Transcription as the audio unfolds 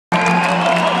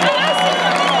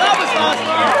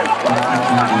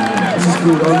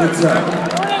called On the Town.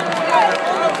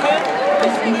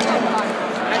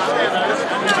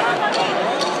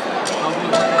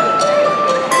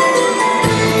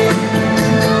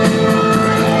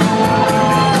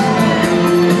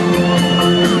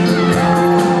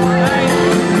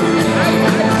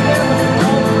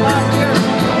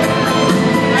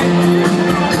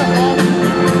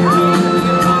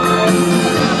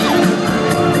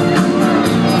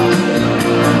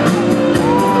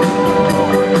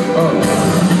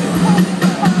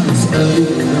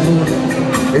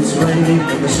 It's raining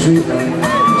in the street light,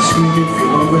 screaming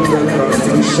through my window,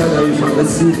 casting shadows on the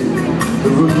ceiling. The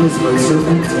room is so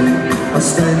empty, I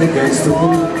stand against the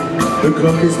wall. The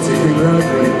clock is ticking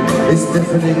loudly, it's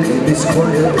deafening in this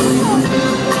quiet room.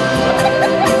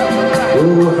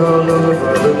 Oh, how long have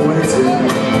I been waiting?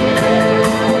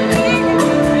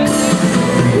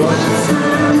 What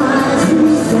time I to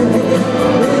say,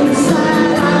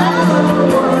 inside I don't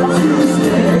want to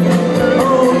stay.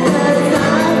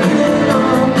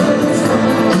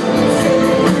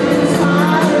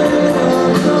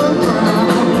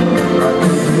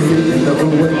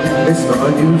 It's not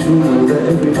unusual that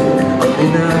every day only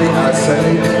now the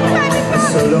outside.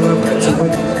 So long I've had to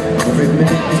wait. Every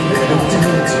minute is been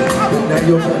eternity, but now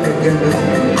you're back again with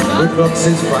me. The clock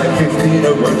says 5:15.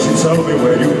 Oh, won't you tell me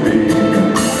where you've been?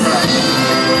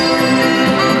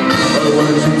 Oh,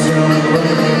 won't you tell me where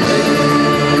you've been?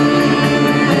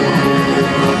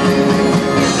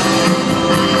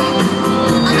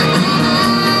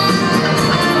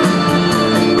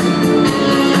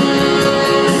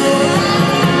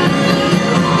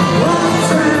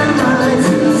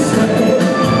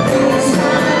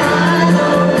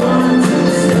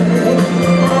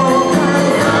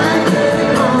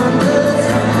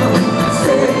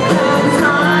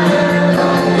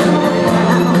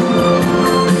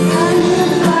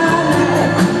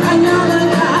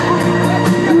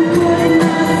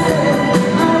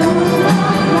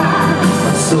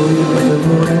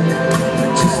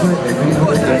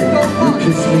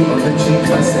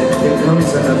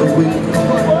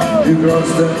 You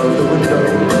glanced out of the window.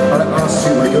 I asked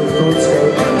you where your thoughts go.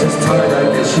 I'm just tired, I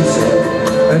guess she said,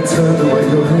 and turned away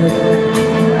your head.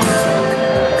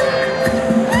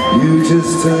 You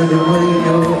just turned away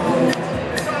your head.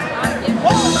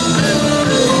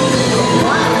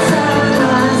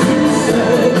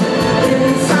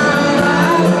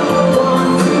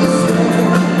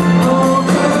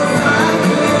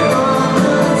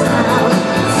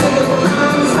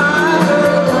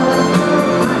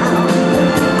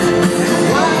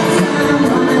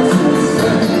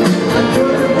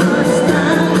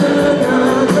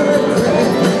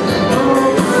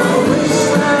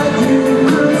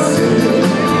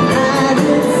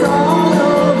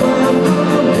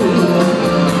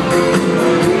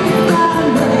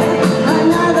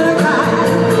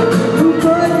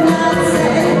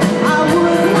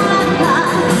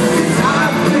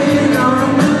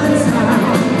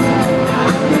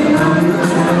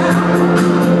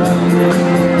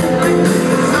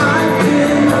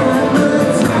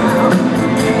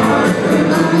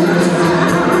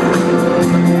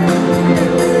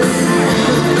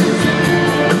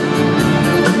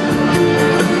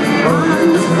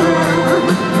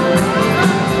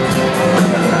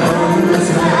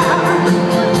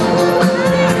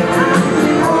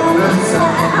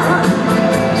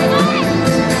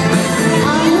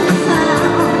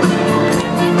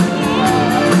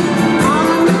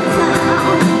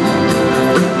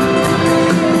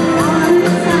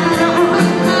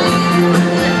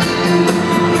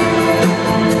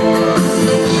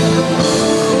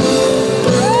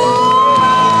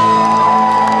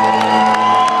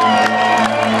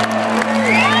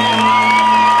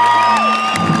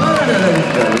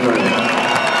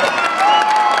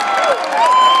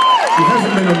 She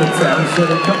hasn't been on the town, she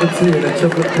had a cup of tea and a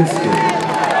chocolate biscuit.